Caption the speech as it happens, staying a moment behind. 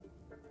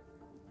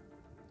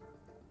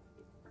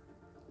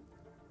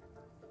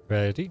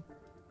Ready?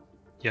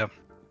 Yep.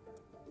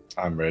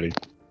 I'm ready.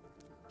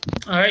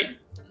 All right.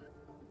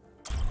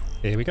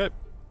 Here we go.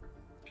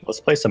 Let's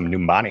play some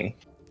Numbani.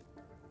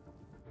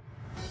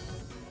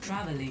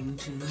 Traveling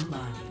to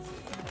Numbani.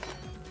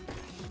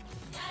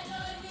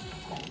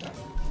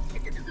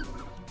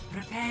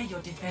 Prepare your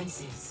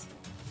defenses.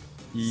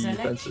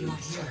 Select your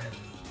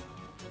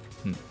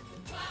hero.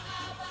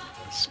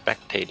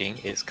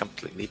 Spectating is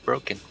completely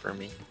broken for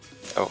me.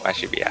 Oh, I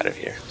should be out of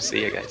here.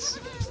 See you guys.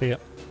 See ya.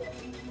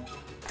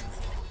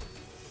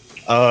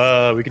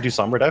 We could do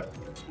Sombra Dive.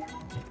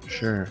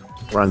 Sure.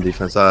 We're on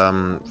defense.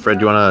 Fred,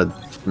 do you want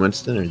to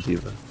Winston or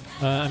Diva?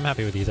 I'm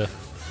happy with either.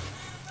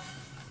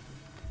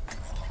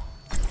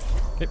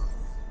 Okay.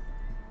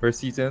 First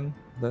season,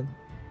 then?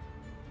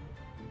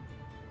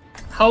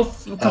 How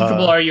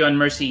comfortable are you on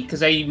Mercy?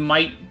 Because I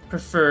might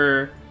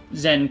prefer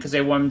Zen because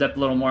I warmed up a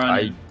little more on I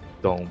it.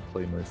 don't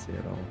play Mercy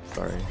at all.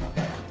 Sorry.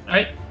 All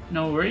right,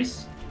 no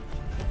worries.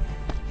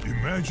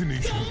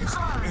 Imagination is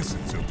the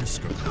essence of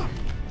discovery.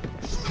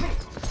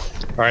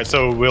 Alright,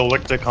 so we'll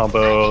look to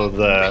combo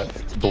the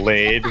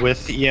Blade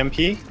with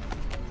EMP.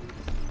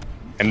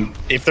 And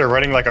if they're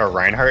running like a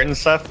Reinhardt and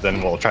stuff,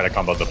 then we'll try to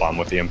combo the bomb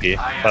with EMP.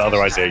 But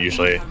otherwise, it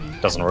usually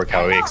doesn't work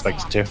how we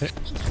expect it to.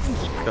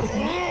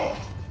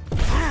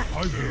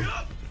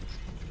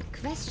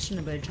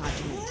 Questionable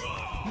judgment.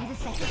 Need a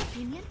second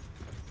opinion?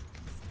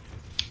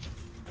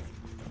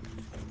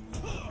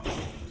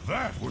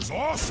 That was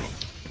awesome.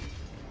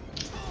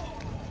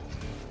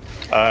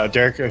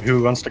 Derek,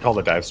 who wants to call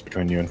the dives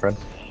between you and Fred?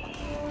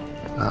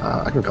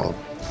 I can call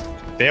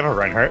him. They have a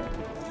Reinhardt.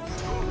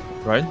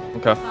 Right?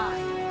 Okay.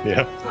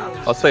 Yeah.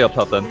 I'll stay up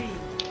top then.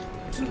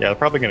 Yeah, they're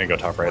probably going to go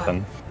top right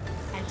then.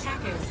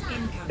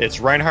 It's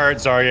Reinhardt,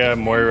 Zarya,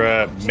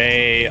 Moira,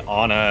 Mei,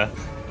 Ana,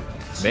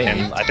 Mei.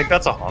 and I think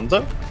that's a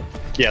Hanzo?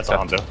 Yeah, it's a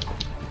Hanzo.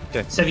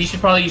 Okay. So you should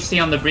probably stay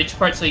on the bridge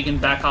part so you can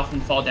back off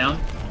and fall down,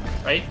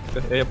 right?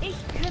 Yep.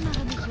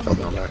 Fell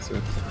down by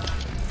accident.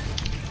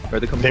 Where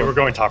they come They from? were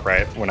going top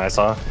right when I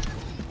saw.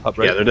 Up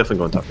right? Yeah, they're definitely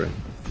going top right.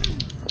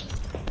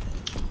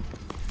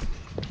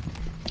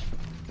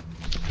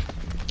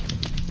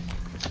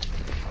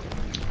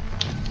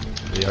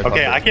 They are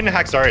Okay, top I right. can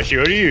hack Zarya. She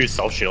already used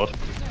self shield.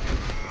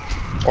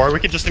 Or we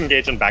could just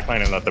engage in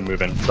backline and let them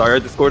move in.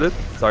 Zarya discorded.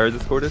 Zarya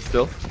discorded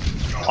still.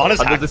 On his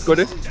Under hack.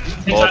 discorded.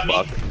 They Oh got me.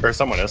 fuck. Or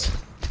someone is.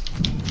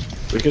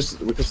 We can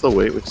still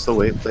wait. We can still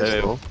wait. Play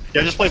Yeah, slow.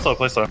 Yeah, just play slow,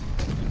 play slow.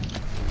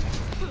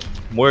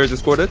 Moira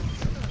discorded.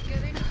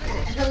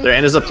 Their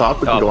end is up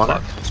top. We can Oh, go on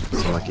fuck. it.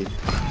 It's unlucky.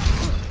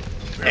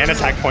 And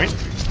attack point.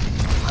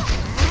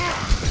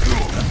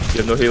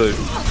 You have no healers.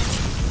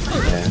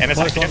 Yeah. And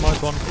attack point.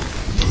 Nice one.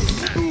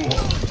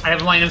 I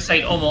have line of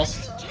sight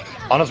almost.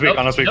 On his weak, Nope,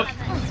 on his weak. nope.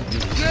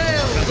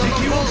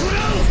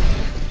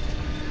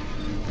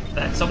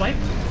 That's a wipe.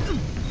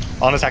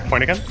 On attack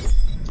point again.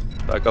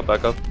 Back up,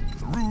 back up.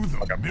 Through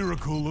the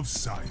miracle of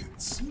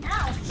science.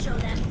 Now show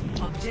them.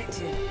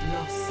 Objective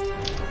lost.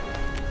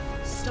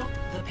 Stop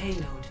the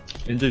payload.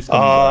 Injury's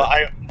coming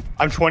back.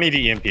 I'm 20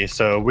 to EMP,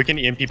 so we can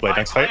EMP Blade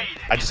next fight.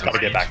 I just gotta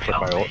get back with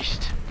my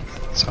ult.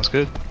 Sounds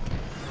good.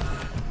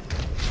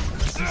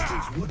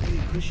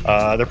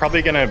 They're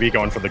probably gonna be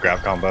going for the grab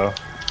combo.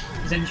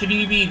 Then should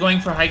you be going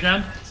for high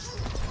ground?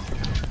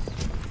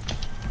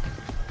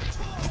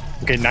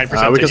 Okay,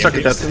 9%. We to can start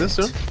EMP. contesting this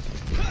soon.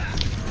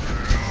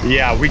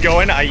 Yeah, we go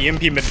in, I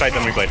EMP mid fight,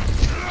 then we Blade.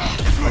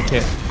 I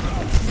can't.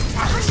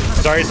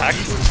 Sorry, hack.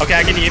 Okay,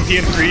 I can EMP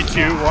in 3,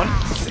 2, 1.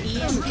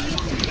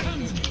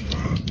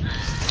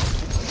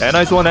 And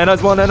nice one, and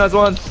nice one, and nice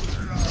one.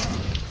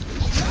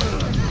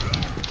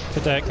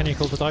 Can you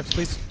call the dives,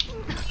 please?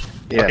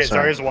 Yeah, Okay,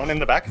 sorry. Zarya's 1 in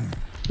the back.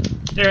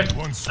 There.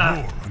 Once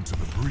more unto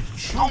the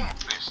breach.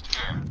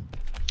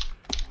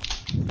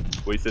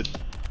 Wasted.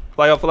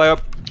 Fly up, fly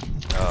up.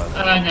 No,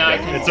 I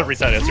can. It's a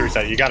reset, it's a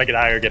reset. You gotta get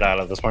out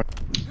of this one.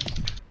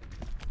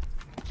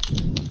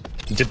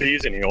 Did they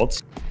use any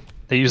ults?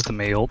 They use the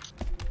May ult.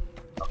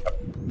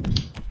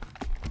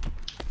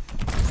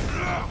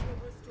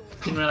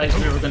 Didn't realize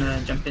we were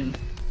gonna jump in.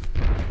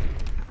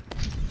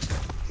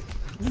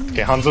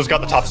 Okay, Hanzo's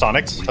got the top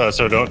sonics,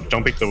 so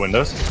don't pick the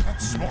windows.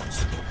 That's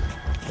smart.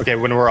 Okay,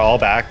 when we're all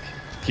back,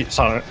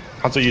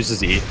 Hanzo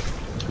uses E.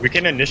 We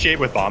can initiate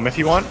with bomb if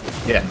you want.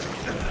 Yeah.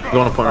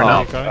 Go on a point right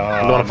now. Okay.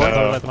 I'm going on a point.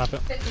 no. Let them have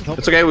it. Nope.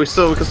 It's okay. We can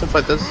still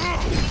fight this.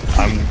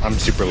 I'm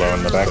super low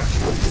in the back.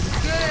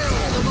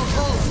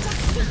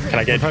 Can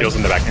I get kills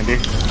in the back, Andy?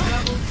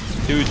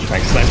 Dude,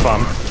 Thanks, nice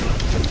bomb.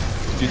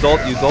 use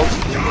ult, use ult.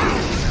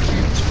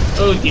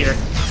 Oh dear.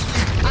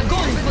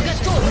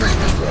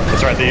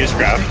 That's right, they use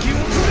grab.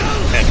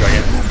 And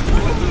dragon.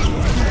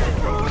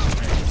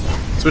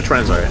 Switch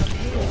friends, are you?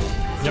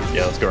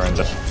 Yeah, let's go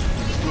Renzo.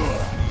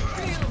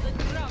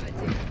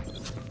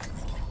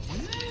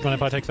 Mind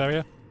if I take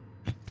Zarya?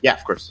 Yeah,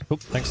 of course. Cool,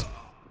 thanks.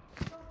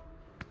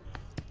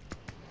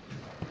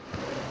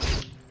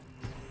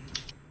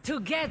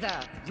 Together,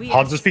 we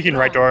Hanzo's peeking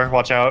right door,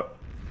 watch out.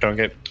 Don't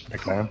get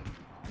picked by him.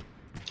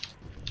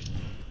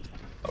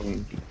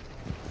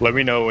 Let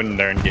me know when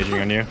they're engaging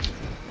on you.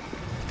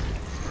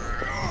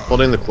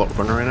 Holding the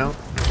corner right now.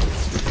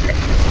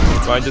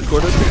 Ryan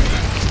discorded.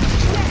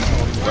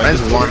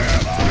 Ryan's one.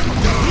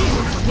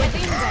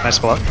 Nice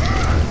block.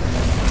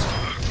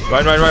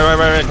 Ryan.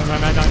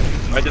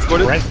 Ryan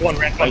discorded. Ryan's one.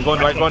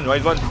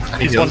 Ryan's one.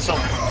 He's one self.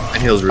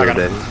 And heals I really got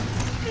dead. him.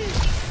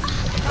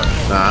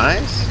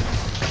 Nice.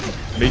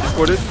 Mage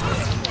discorded.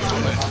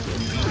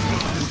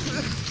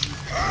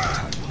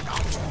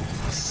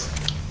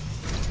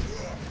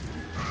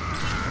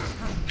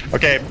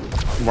 Okay,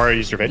 Mario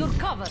used your fade. You're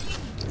covered.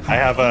 I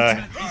have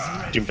a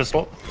Doom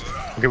Pistol.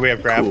 Okay, we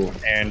have Grab Cool.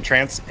 and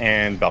Trance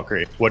and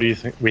Valkyrie. What do you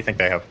think? We think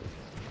they have?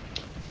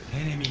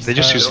 They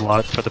just used a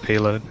lot for the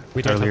payload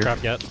We don't earlier.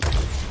 have grab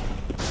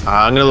yet.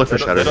 I'm gonna look for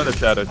Dead on Shadow. the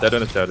shadow. Dead on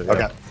the shadow. Yeah.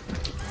 Okay.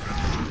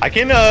 I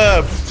can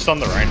stun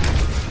the Rhine.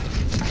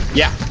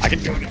 Yeah. I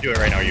can go and do it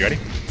right now. Are you ready?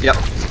 Yep.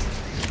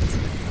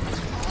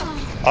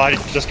 Oh, I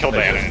just killed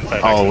Diana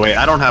inside. Oh wait,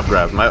 I don't have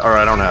grab. Or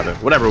I don't have it.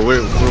 Whatever.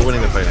 We're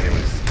winning the fight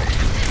anyways.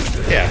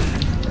 Yeah.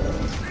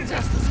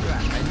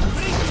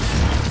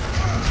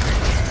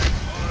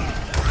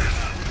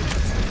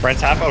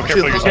 Rhine's half. Oh,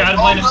 careful. You're You're out of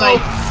line of sight.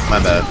 My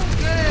bad.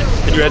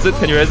 Can you exit?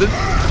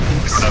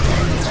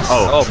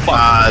 Oh. Oh,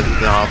 fuck.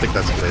 No, I don't think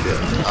that's a good idea.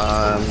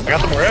 I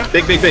got the Moria.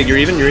 Big. You're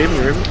even.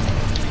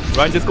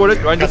 Ryan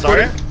discorded. Got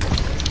Zarya.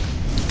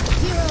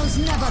 Heroes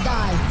never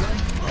die.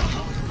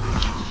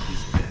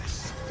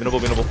 Winnable.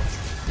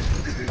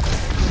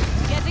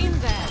 Get in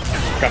there.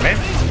 Got me.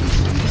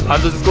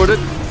 Hanzo discorded.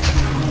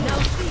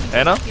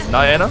 Anna.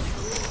 Not Anna.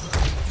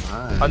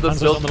 Nice. Hanzo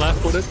still on the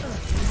left. discorded.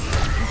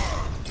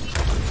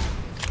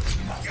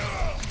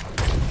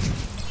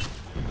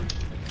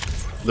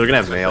 They're gonna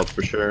have nailed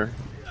for sure.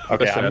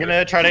 Okay, Shadow. I'm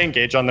gonna try to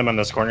engage on them in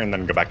this corner and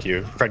then go back to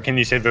you. Fred, can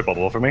you save the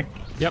bubble for me?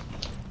 Yep.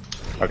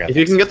 Okay. If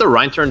you can get the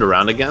Rhine turned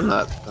around again,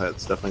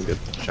 that's definitely a good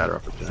shatter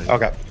opportunity.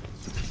 Okay.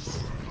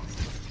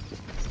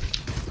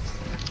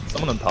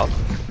 Someone on top.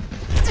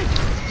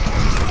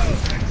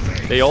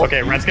 They all.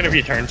 Okay, Rhine's gonna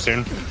be turned soon.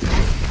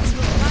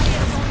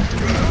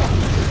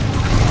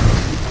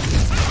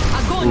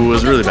 Ooh, it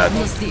was really bad.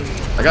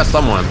 I got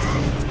someone.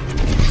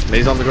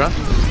 Maze on the ground.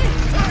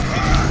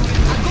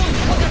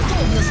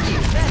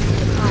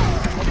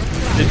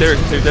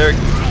 Save Derek.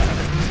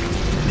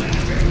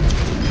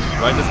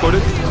 Ryan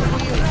discorded.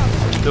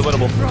 Still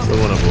winnable. So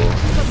winnable.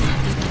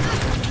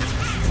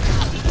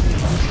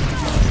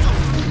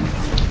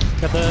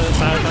 Get the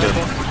fire.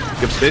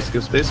 Give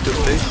space.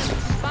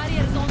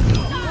 Barriers on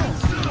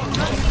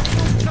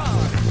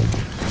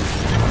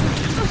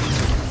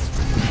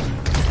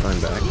Going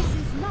back.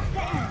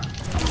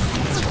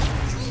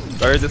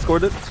 Darius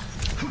discorded.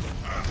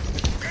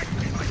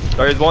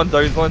 Darius one.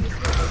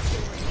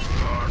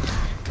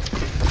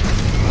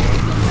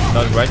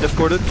 Ryan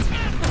discorded.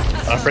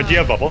 Fred, do you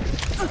have bubble?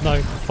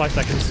 No, 5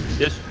 seconds.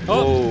 Yes.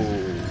 Oh.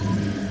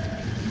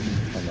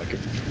 Unlucky.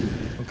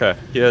 Okay.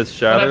 He has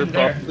shatter happened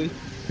there? probably.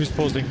 Who's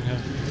pausing?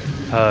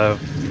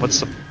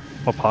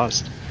 What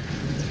paused?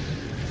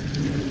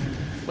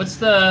 What's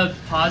the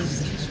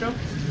pause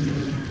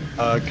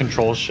keystroke?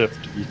 Control Shift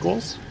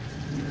equals.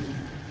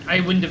 I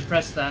wouldn't have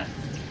pressed that.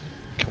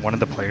 Can one of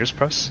the players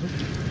press?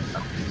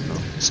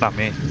 It's not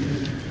me.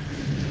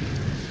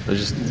 Let's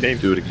just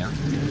do it again.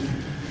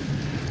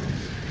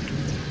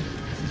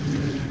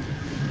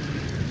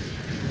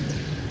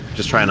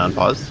 Just try and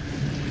unpause.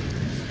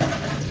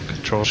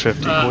 Control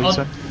Shift I'll- equal, you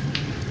said?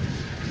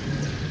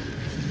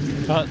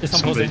 It's on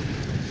Somebody,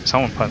 pausing.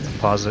 someone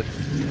pause it.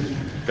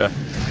 Okay.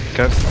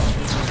 Okay.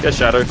 Get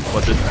shatter.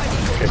 Watch it.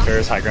 Okay, fair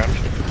is high ground.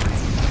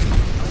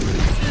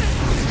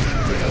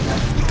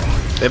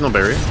 They have no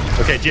barrier.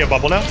 Okay, do you have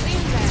bubble now?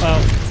 Oh,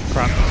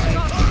 crap.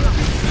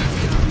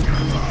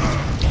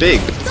 Big.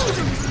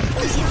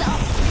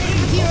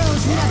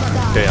 Heroes never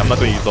die. Okay, I'm not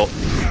gonna use ult.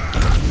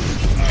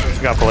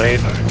 Got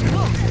Blade.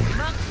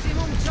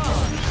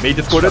 Mage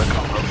discorded.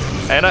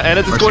 Anna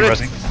Mercy discorded.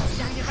 resing.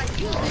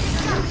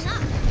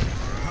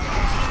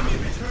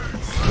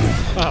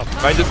 Oh,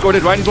 Ryan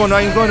discorded. Ryan's one. Give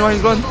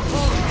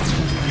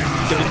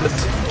me this.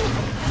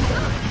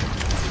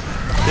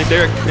 Save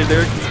Derek.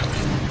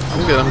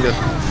 I'm good.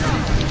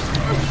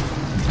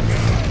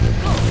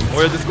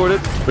 Moira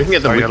discorded. We can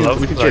get them. Sorry, We low.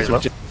 can Sorry, chase low.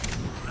 them.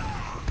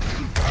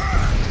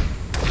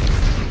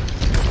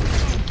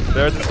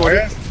 Barrett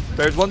discorded.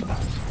 Barrett's one.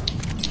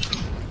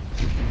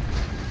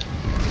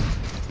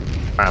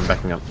 Alright, I'm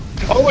backing up.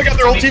 Oh my god,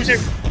 their whole team's here!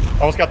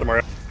 Almost got the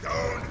Moria.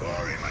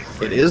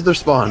 It is their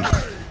spawn.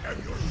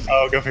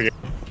 Oh, go figure.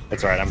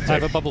 That's alright, I'm I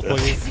have a safe. bubble for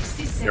you.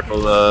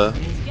 Careful.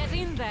 Get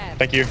in there.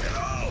 Thank you.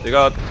 They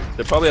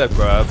probably have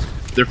grab.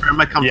 Their fair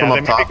might come Yeah, from they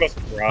up might top. be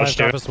some I garage have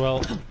too. grab as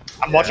well.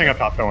 I'm watching up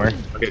top, don't worry.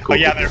 Okay, cool. Oh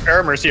yeah, their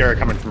Fair Mercy are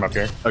coming from up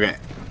here. Okay.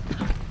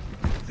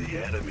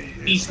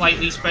 Be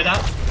slightly spread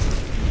out.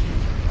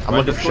 I'm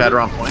looking for shatter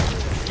on point.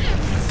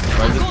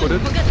 Ryan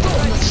discorded.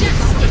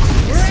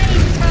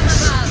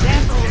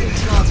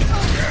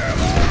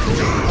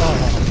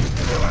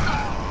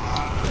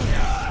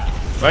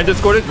 Ryan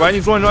discorded.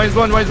 Ryan's one.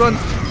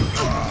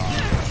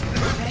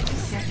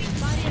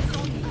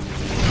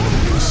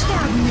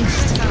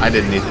 I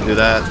didn't need to do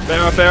that.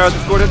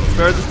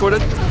 Farah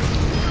discorded.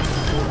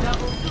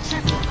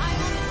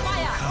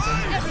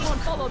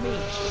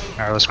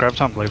 Alright, let's grab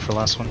Tom Blade for the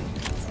last one.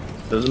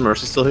 Is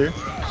Mercy still here?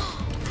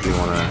 Do you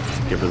want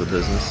to give her the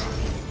business?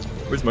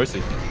 Where's Mercy?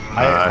 She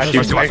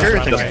Mercy might wants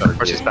her. to run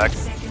Mercy's back.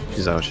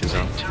 She's out. She's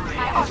out.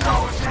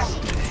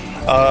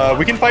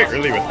 We can fight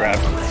early with grab.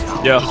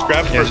 Yeah. Just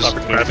grab Yeah, first just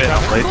opportunity.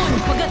 grab it. Blade.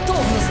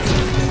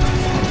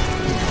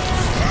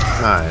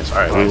 Nice. All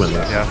right, we win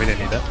this. Yeah, we didn't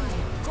need that.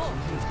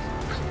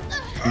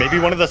 Maybe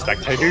one of the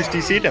spectators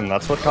DC'd and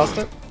that's what caused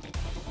it?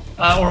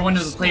 Or one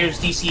of the players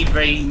DC'd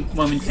very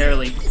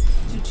momentarily.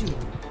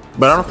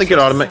 But I don't think it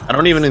I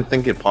don't even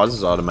think it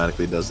pauses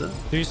automatically, does it?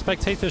 Do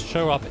spectators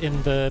show up in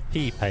the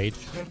P page?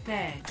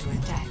 Prepare to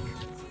attack.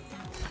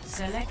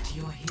 Select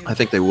your hero. I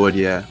think they would.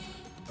 Yeah.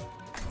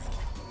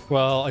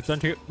 Well,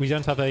 we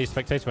don't have a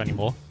spectator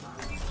anymore.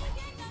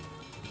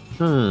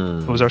 Hmm.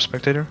 Who was our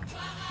spectator?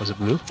 Was it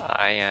Blue?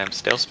 I am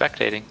still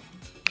spectating.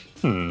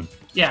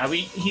 Yeah,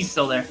 he's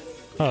still there.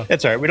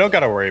 It's alright, we don't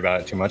gotta worry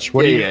about it too much.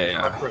 What do you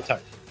Yeah. for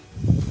attack?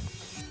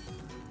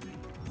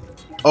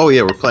 Oh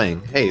yeah, we're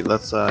playing. Hey,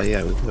 let's.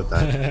 Yeah, we can do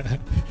that.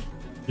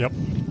 Yep.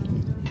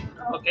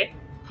 Okay.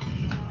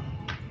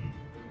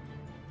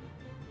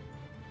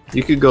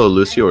 You could go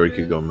Lucio or you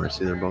could go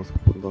Mercy. They're both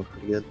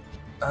pretty good.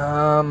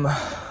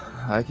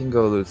 I can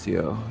go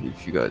Lucio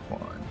if you guys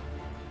want.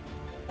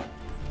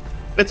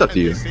 It's up to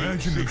you.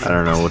 Imagination I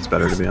don't know what's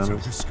better, to be essence of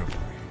honest. discovery.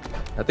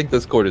 I think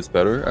Discord is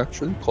better,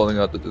 actually. Calling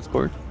out the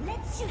Discord.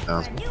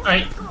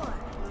 Alright.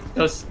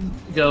 Go,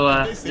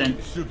 Zen.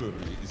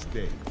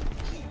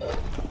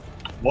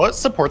 What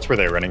supports were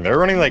they running? They were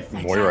running like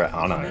Moira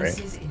Ana,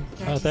 right?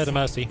 They're the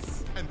Mercy.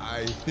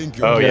 I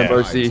think Oh, Yeah, yeah.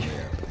 Mercy.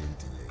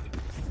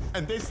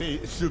 And they say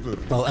chivalry.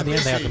 Well, at the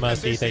end they had the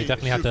Mercy. They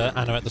definitely had the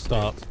Anna at the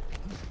start.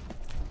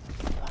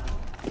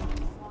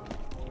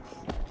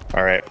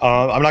 Alright,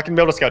 I'm not gonna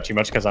be able to scout too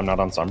much because I'm not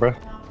on Sombra.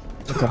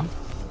 Okay.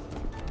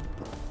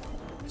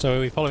 So are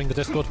we following the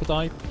Discord for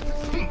dive?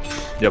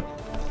 Yep.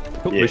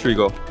 Yeah. Where should we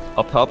go?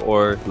 Up top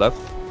or left?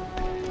 5,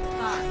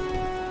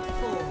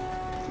 4,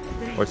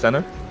 3, Or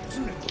center?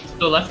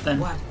 Go left then.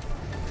 1.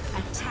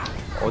 Attack.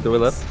 All the way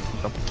left?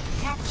 Okay.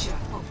 Capture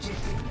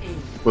objective A.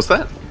 What's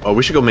that? Oh,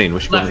 we should go main. We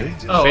should go main.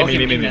 Left. Oh,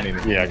 okay. Me.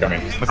 Yeah, coming.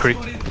 McCree.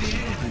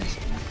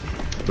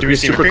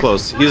 McCree's see super McCree?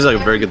 close. He's like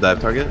a very good dive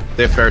target.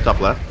 They have fair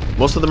top left.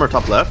 Most of them are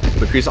top left.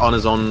 McCree's on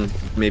his own,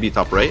 maybe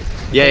top right.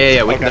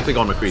 Yeah. We can definitely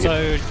go on McCree.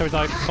 So shall we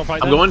dive top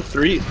right I'm then? going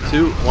 3,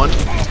 2, 1.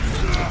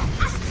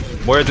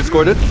 Moira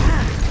discorded.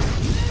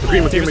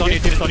 McCree. Team is on you,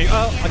 team is on you.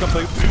 Oh, I got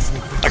blue.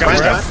 I got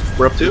Moira. Fine.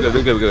 We're up 2.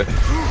 Good.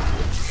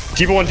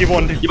 Diva 1, Diva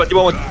 1. Diva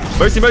 1.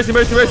 Mercy.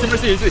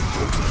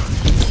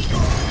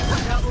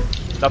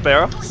 Top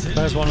arrow.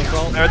 There's one as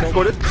well. Arrow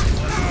discorded.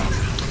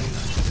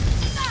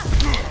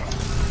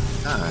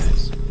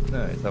 Nice.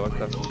 Nice, I like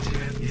that.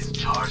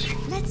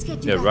 Let's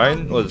get Yeah,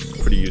 Ryan was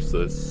pretty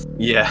useless.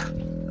 Yeah.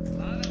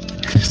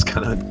 Just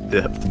kind of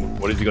dipped.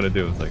 What is he gonna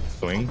do? It's like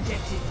swing?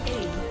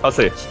 Objective A. I'll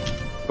say.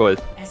 Go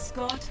ahead.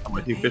 Escort. I'm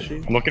with you,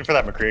 Fishy. I'm looking for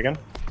that McCree again.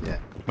 Yeah.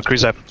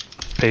 McCree's at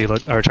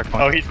payload or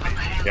checkpoint. Oh, he's.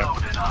 Yeah.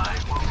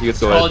 You can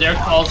go All ahead. their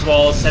calls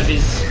while Seb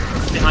is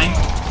behind.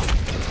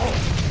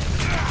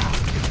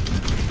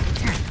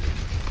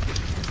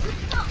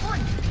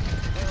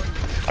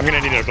 I'm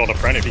gonna need a gold up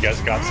front if you guys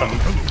got some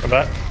of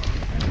that.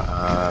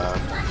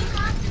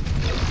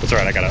 That's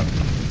alright, I got it.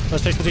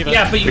 Let's chase the Diva.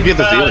 Yeah, but you We get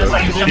the deal, that's though.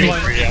 like jumping.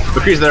 Yeah.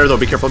 McCree's there though.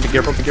 Be careful. Get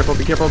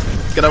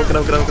out.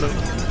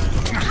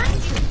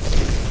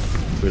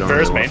 We don't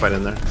Ferris really want main. to fight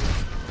in there.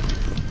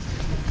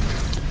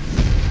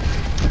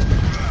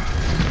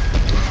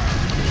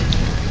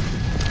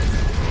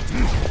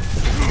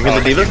 You get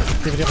the Diva?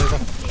 Diva as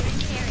well.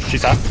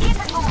 She's up.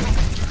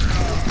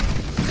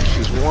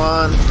 She's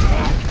 1.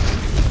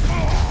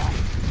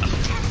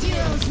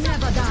 Heroes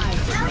never die.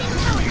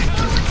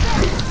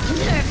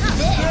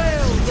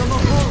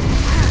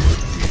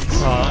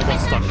 Oh, I got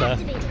stuck there.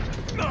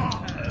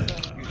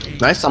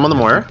 Nice. I'm on the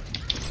Moira.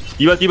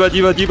 Diva. Still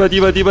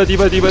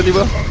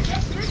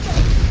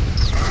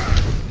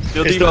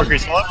Is the Diva. McCree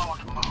still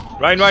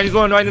up? Ryan is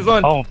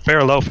on. Oh,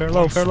 fair low.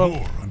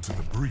 Explore unto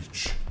the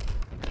breach.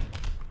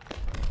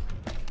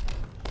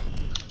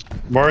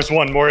 Moira's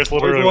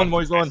literally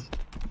Moira's on.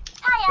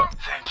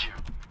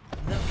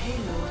 The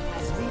payload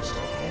has reached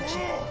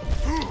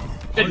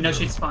objective. Good, no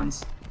shade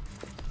spawns.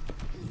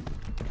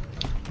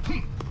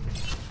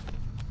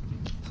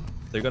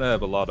 They're gonna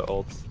have a lot of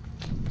ults.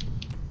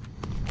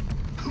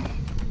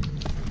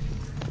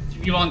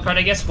 You want card,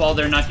 I guess, while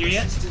they're not here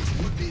yet.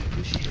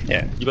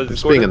 Yeah. Diva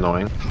It's being discorded.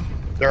 annoying.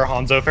 They're a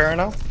Hanzo Pharaoh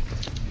now.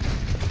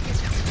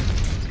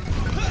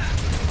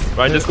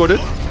 Ryan discorded.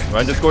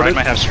 Ryan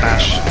might have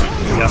smash.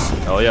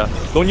 Yeah. Oh yeah.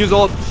 Don't use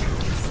ult.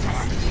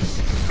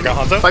 I got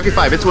Hanzo.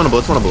 5v5. It's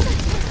winnable.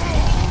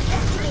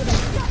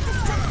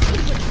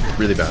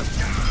 Really bad.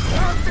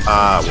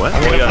 What?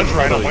 I'm gonna yeah, punch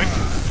Ryan on totally.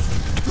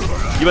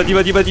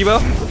 point. Diva.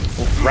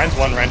 Ryan's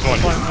one. I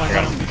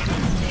got him.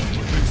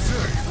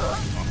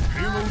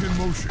 Payload in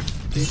motion.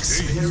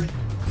 Stay here.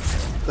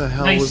 What the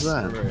hell Nice. was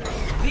that?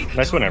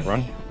 Nice one,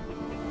 everyone.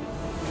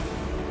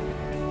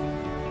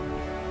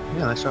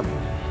 Yeah, nice job.